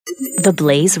The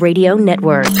Blaze Radio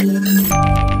Network.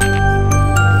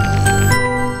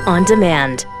 On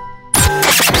demand.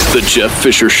 The Jeff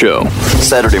Fisher Show.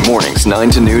 Saturday mornings, 9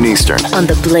 to noon Eastern. On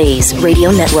the Blaze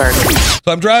Radio Network.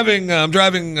 So I'm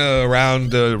driving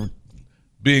around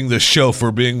being the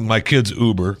chauffeur, being my kid's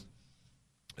Uber.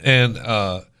 And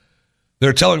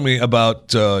they're telling me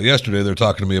about, yesterday they're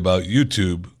talking to me about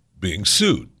YouTube being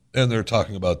sued. And they're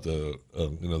talking about the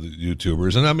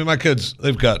YouTubers. And I mean, my kids,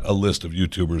 they've got a list of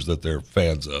YouTubers that they're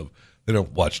fans of. They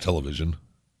don't watch television.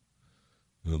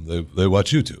 They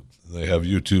watch YouTube. They have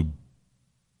YouTube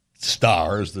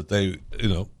stars that they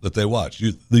watch,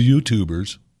 the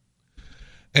YouTubers.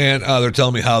 And they're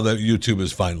telling me how that YouTube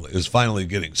is finally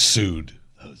getting sued.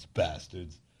 Those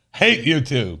bastards hate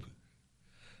YouTube,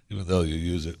 even though you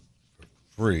use it for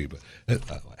free, but I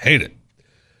hate it.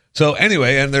 So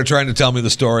anyway, and they're trying to tell me the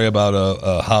story about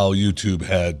how YouTube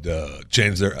had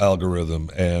changed their algorithm,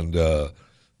 and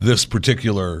this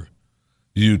particular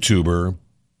YouTuber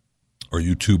or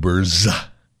YouTubers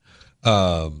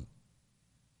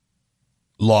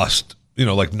lost,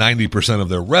 like 90% of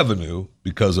their revenue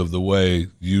because of the way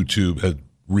YouTube had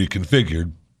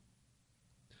reconfigured,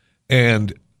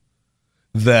 and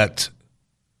that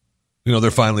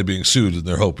they're finally being sued, and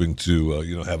they're hoping to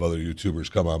have other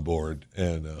YouTubers come on board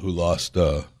and who lost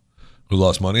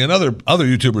money, and other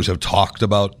YouTubers have talked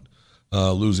about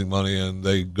losing money, and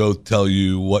they go tell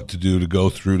you what to do to go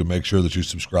through to make sure that you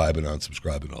subscribe and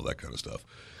unsubscribe and all that kind of stuff.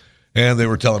 And they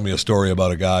were telling me a story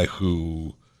about a guy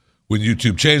who, when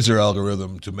YouTube changed their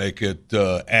algorithm to make it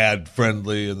ad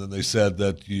friendly, and then they said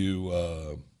that you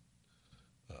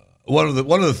one of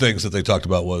the things that they talked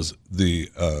about was the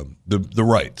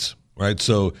rights. Right,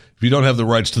 so if you don't have the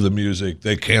rights to the music,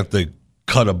 they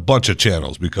cut a bunch of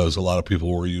channels because a lot of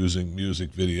people were using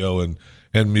music video and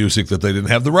music that they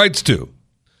didn't have the rights to,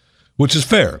 which is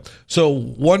fair. So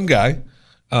one guy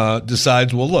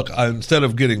decides, well, look, instead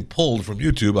of getting pulled from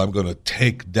YouTube, I'm going to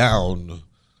take down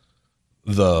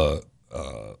the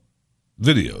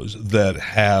videos that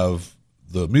have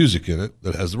the music in it,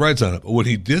 that has the rights on it. But when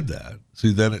he did that,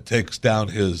 then it takes down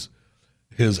his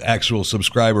actual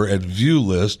subscriber and view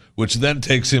list, which then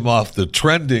takes him off the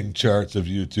trending charts of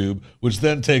YouTube, which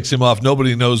then takes him off.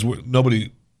 Everybody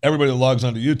that logs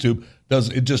onto YouTube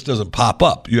just doesn't pop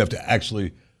up. You have to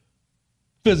actually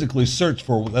physically search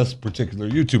for this particular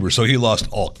YouTuber. So he lost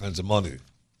all kinds of money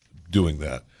doing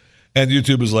that. And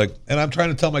YouTube is like, and I'm trying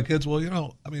to tell my kids,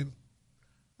 well, I'm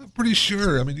pretty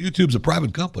sure, YouTube's a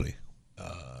private company.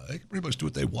 They can pretty much do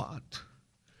what they want.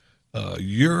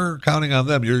 You're counting on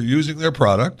them. You're using their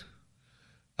product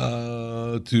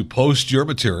to post your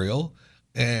material,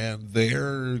 and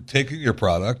they're taking your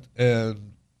product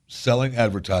and selling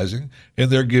advertising, and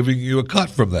they're giving you a cut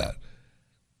from that.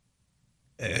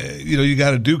 You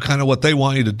got to do kind of what they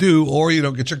want you to do, or you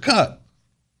don't get your cut.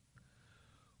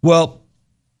 Well,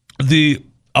 the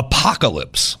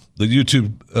Apocalypse, the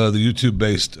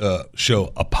YouTube-based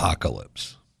show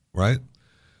Apocalypse, right?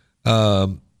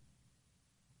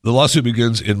 The lawsuit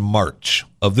begins in March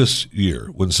of this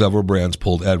year when several brands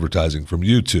pulled advertising from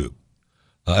YouTube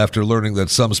after learning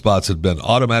that some spots had been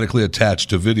automatically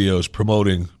attached to videos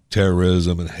promoting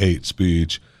terrorism and hate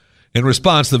speech. In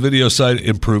response, the video site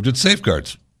improved its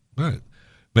safeguards, right,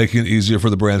 making it easier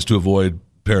for the brands to avoid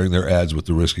pairing their ads with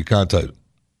the risky content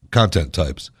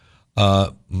types.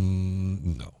 No,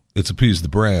 it's appeased the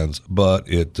brands, but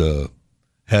it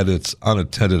had its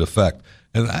unintended effect.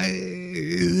 And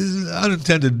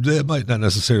unintended, it might not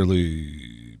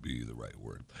necessarily be the right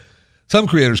word. Some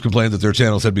creators complained that their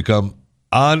channels had become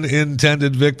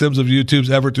unintended victims of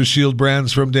YouTube's effort to shield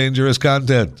brands from dangerous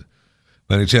content.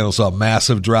 Many channels saw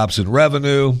massive drops in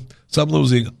revenue, some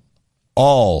losing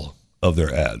all of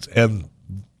their ads. And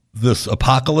this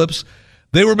Apocalypse,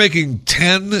 they were making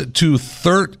 10 to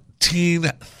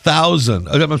 13,000.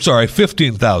 I'm sorry,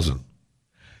 15,000.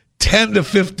 10 to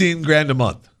 15 grand a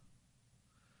month.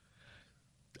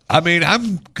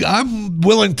 I'm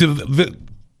willing to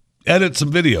edit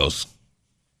some videos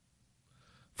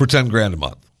for 10 grand a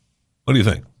month. What do you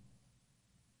think?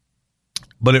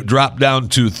 But it dropped down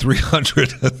to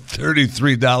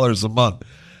 $333 a month.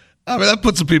 That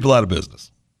puts some people out of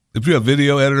business. If you have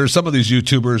video editors, some of these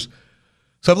YouTubers.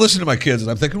 So I'm listening to my kids, and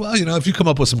I'm thinking, well, if you come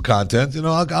up with some content,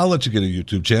 I'll let you get a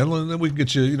YouTube channel, and then we can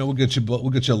get you, we'll get you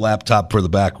a laptop for the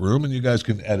back room, and you guys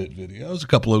can edit videos.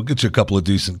 Get you a couple of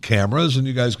decent cameras, and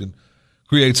you guys can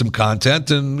create some content,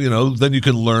 and then you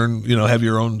can learn, have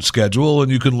your own schedule,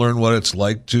 and you can learn what it's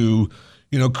like to,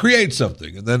 create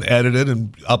something, and then edit it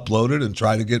and upload it, and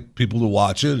try to get people to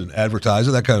watch it and advertise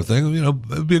it, that kind of thing.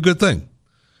 It'd be a good thing.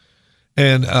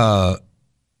 And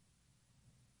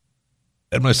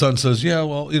And my son says, yeah,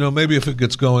 well, maybe if it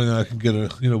gets going, I can get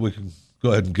we can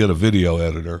go ahead and get a video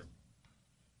editor.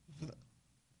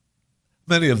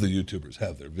 Many of the YouTubers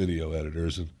have their video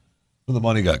editors, and when the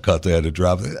money got cut, they had to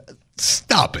drop it.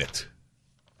 Stop it.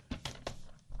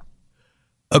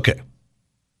 Okay.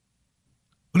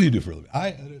 What do you do for a living? I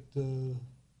edit the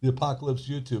Apocalypse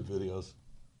YouTube videos.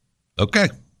 Okay.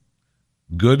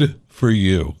 Good for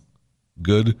you.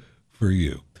 Good for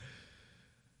you.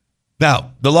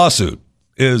 Now, the lawsuit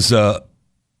is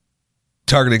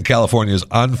targeting California's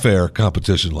unfair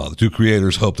competition law. The two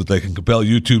creators hope that they can compel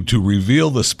YouTube to reveal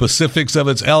the specifics of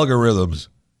its algorithms.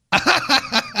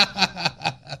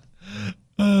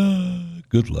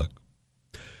 Good luck.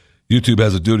 YouTube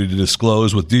has a duty to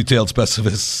disclose with detailed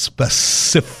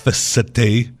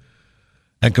specificity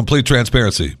and complete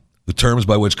transparency the terms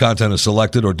by which content is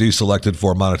selected or deselected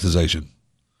for monetization.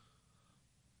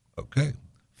 Okay.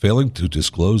 Failing to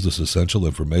disclose this essential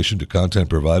information to content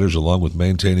providers along with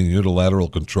maintaining unilateral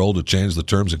control to change the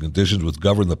terms and conditions which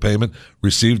govern the payment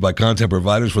received by content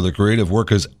providers for their creative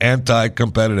work is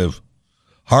anti-competitive,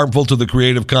 harmful to the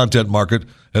creative content market,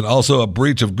 and also a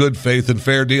breach of good faith and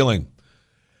fair dealing.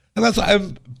 And that's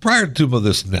prior to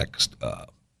this next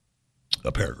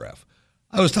paragraph.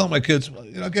 I was telling my kids,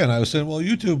 again, I was saying, well,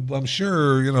 YouTube, I'm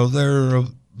sure,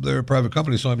 they're a private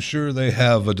company, so I'm sure they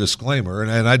have a disclaimer.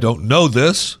 And I don't know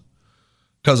this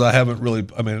because I haven't really,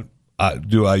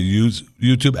 do I use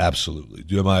YouTube? Absolutely.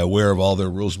 Am I aware of all their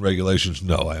rules and regulations?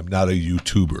 No, I am not a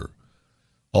YouTuber.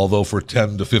 Although for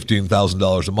 $10,000 to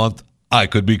 $15,000 a month, I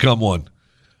could become one.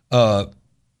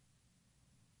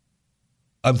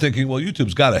 I'm thinking, well,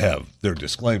 YouTube's got to have their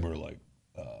disclaimer. Like,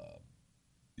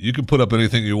 you can put up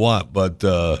anything you want, but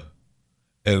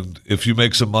and if you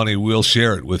make some money, we'll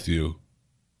share it with you.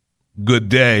 Good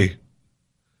day.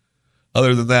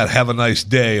 Other than that, have a nice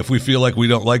day. If we feel like we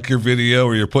don't like your video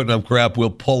or you're putting up crap, we'll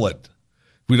pull it.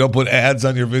 If we don't put ads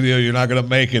on your video, you're not going to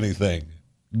make anything.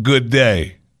 Good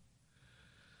day.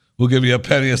 We'll give you a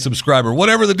penny a subscriber.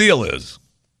 Whatever the deal is.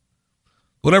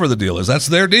 Whatever the deal is, that's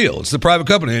their deal. It's the private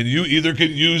company, and you either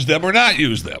can use them or not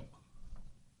use them.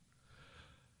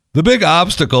 The big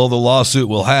obstacle the lawsuit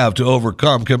will have to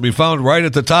overcome can be found right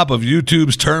at the top of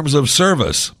YouTube's terms of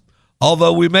service.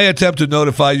 Although we may attempt to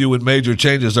notify you when major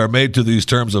changes are made to these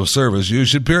terms of service, you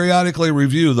should periodically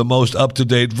review the most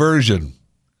up-to-date version.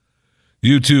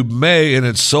 YouTube may, in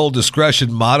its sole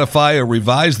discretion, modify or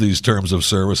revise these terms of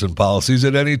service and policies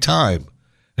at any time,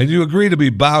 and you agree to be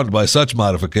bound by such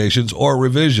modifications or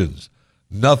revisions.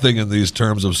 Nothing in these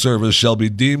terms of service shall be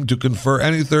deemed to confer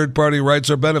any third-party rights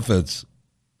or benefits.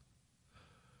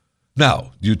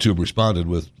 Now, YouTube responded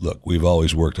with, look, we've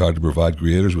always worked hard to provide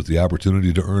creators with the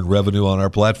opportunity to earn revenue on our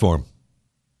platform.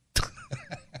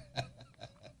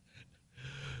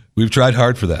 We've tried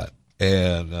hard for that.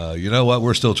 And you know what?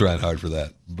 We're still trying hard for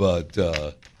that. But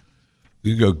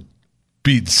you can go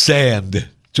beat sand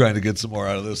trying to get some more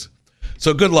out of this.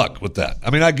 So good luck with that.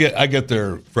 I mean, I get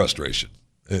their frustration.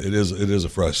 It is a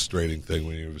frustrating thing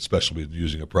when you've especially been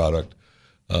using a product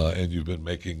and you've been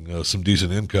making some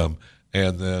decent income,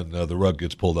 and then the rug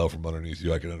gets pulled out from underneath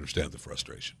you. I can understand the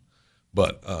frustration.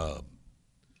 But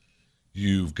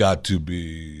you've got to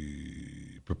be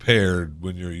prepared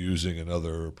when you're using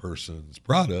another person's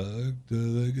product.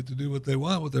 They get to do what they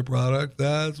want with their product.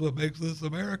 That's what makes this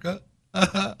America.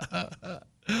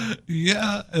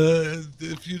 Yeah.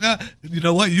 If you're not, you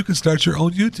know what? You can start your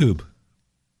own YouTube.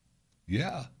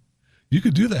 Yeah. You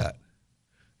could do that.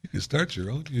 You can start your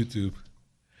own YouTube.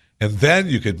 And then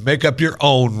you could make up your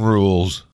own rules.